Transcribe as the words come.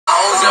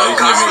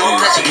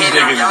These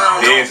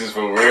niggas dances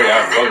for real.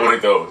 I fuck with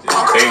it though.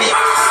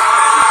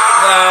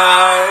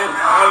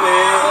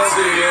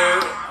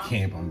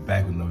 C.A.M.P, I'm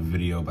back with another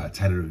video. By the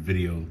title of the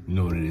video, you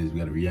know what it is. We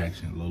got a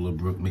reaction. Lola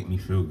Brooke make me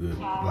feel good.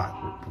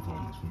 Blockwork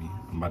performance for me.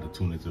 I'm about to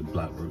tune into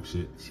Blockwork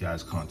shit. See how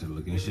his content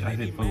looking and shit. I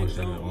did fuck with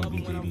shit on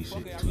BJD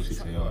shit,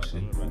 26AR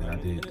shit. And I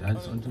did. I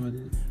just undo it.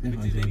 Yeah,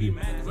 I did.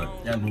 But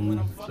y'all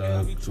know,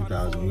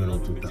 2000. We got on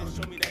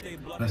 2000.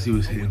 Let's see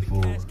what's hitting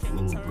for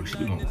Lola Brooke. She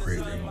going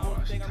crazy.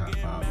 She top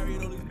 5.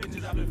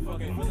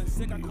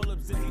 She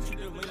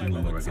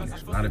no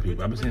recognition. A lot of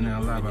people. I've been saying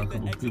that a lot about a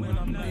couple of people.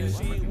 This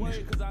is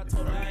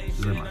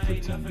like my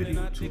 15th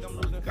video too.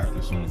 Got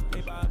this song.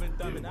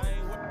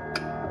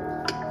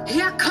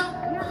 Here I come.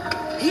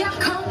 Here I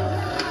come.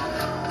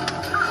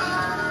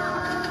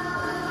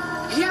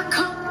 Here I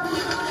come.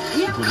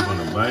 Here I come.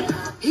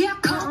 Here I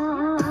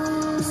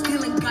come.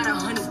 Still ain't got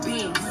 100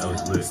 bands. That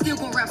was lit. Still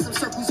gon' wrap some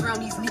circles around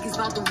these niggas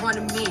about to run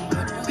them in.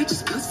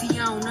 Bitches pussy,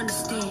 I don't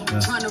understand.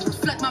 Trying to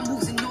reflect my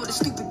moves and all the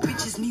stupid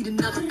bitches need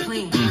another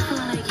plan.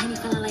 Feeling like Henny,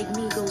 feeling like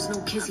Migos, no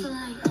kissy.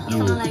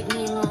 Feeling like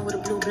me along with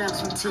the blue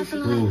blocks from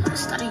Tiffy.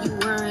 Started you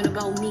worrying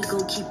about me,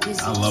 go keep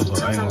busy. I love her.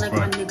 Sometimes I like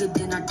my nigga,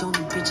 then I don't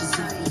need bitches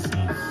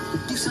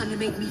iffy. Do something to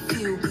make me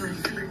feel good.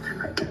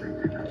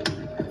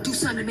 Do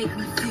something to make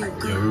me feel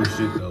good. Yo, real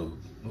shit though.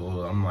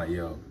 Well, I'm like,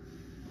 yo,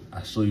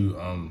 I saw you,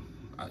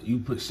 you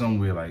put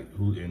somewhere like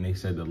who, and they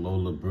said the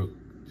Lola Brooke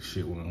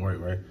shit wouldn't work,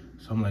 right?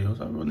 So I'm like, yo, is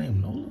that real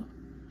name, Lola?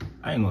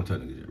 I ain't gonna tell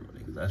niggas your real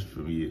name, cause that's for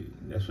me,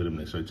 that's for them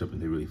that search up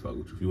and they really fuck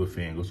with you. If you a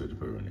fan, go search up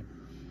her real name.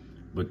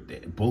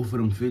 But both of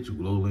them fit you,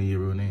 Lola and your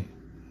real name.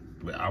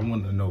 But I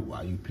want to know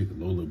why you picked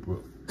Lola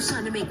Brooke. Do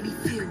something to make me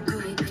feel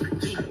good,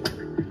 yeah.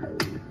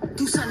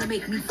 Do something to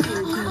make me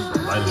feel good.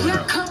 Here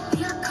I come,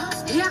 here I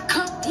come, here I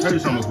come. Heard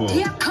this song before.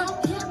 Here I come,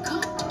 here I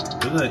come.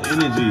 Look at her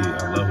energy.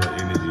 I love her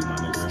energy, my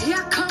nigga. Here I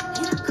come,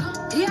 here I come,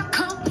 here I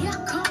come, here I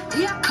come,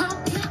 here I come,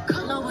 here I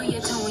come. Lower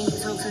your tone when you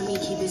talk to me,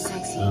 keep it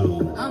sexy.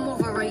 Ooh. I'm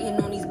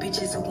overrating on these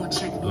bitches who gon'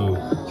 check me. Ooh.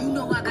 You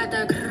know I got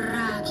that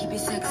grrrr, keep it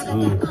sexy.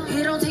 Ooh.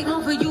 It don't take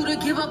long for you to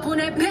give up on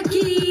that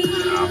Becky.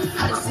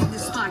 I just sing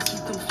this spot,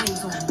 keep them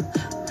flames on.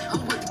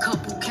 I'm with a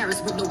couple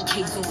carrots with no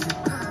cakes on it.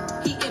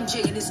 He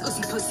MJ and his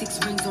pussy put 6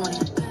 rings on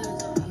it.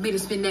 Made him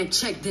spin that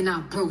check, then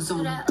I bros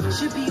on it.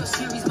 Should be a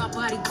series, my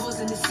body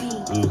causing the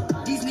scene.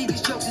 These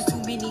niggas jokes is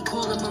too many,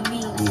 call him a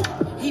meme.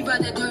 He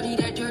ride that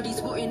dirty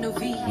sporting a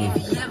V. If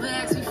he ever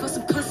asks me for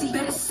some pussy,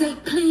 better say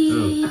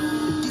please.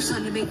 Do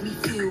something to make me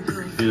feel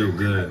good. Feel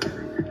good.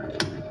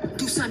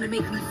 Do something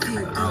to make me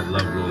feel good. I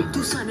love Lola.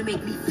 Do something to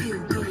make me feel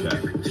good.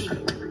 Okay. Yeah.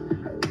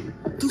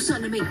 Do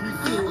something to make me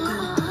feel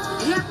good.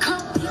 Here I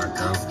come. Here I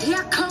come. Here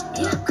I come.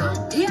 Here I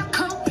come. Here I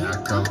come. Here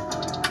I come.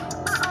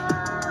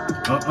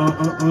 Here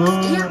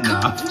I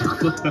come.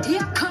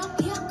 Here I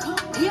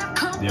come. Here I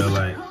come. Yo,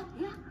 like,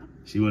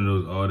 she one of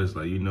those artists,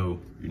 like, you know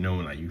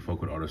when like you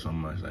fuck with artists so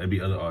much. Like, it'd be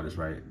other artists,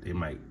 right? They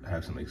might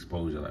have some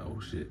exposure, like, oh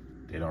shit,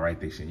 they don't write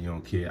this shit, you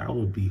don't care. I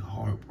would be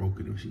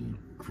heartbroken if she didn't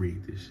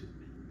create this shit.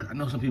 I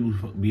know some people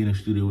be in the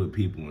studio with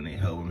people and they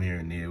help them here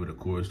and there with a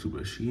chorus too,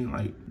 but she ain't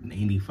like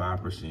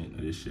 95%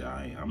 of this shit.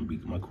 I'm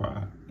gonna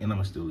cry and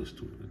I'ma still listen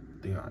to it.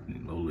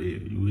 Lola,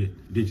 you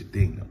did your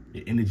thing though.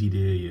 Your energy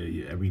there,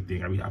 your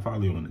everything. I mean, I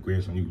follow you on the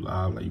gram, on you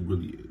live, like you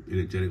really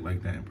energetic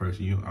like that in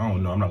person. I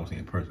don't know, I'm not gonna say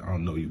in person, I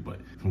don't know you,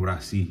 but from what I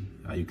see,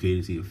 how you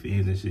cater to your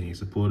fans and shit, and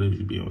supportive,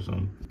 you be on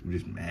something, you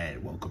just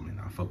mad, welcoming.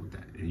 I fuck with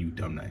that. And you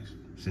dumb nice.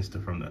 Sister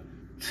from the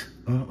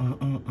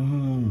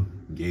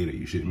Gator,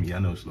 you shouldn't be. I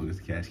know slogans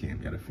the cash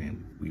camp, got a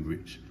family, we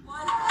rich.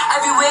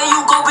 Everywhere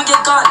you go, bring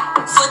your gun.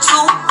 For 2,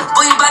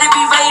 boy, you better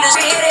be ready to.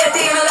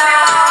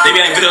 They be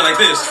in a video like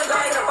this.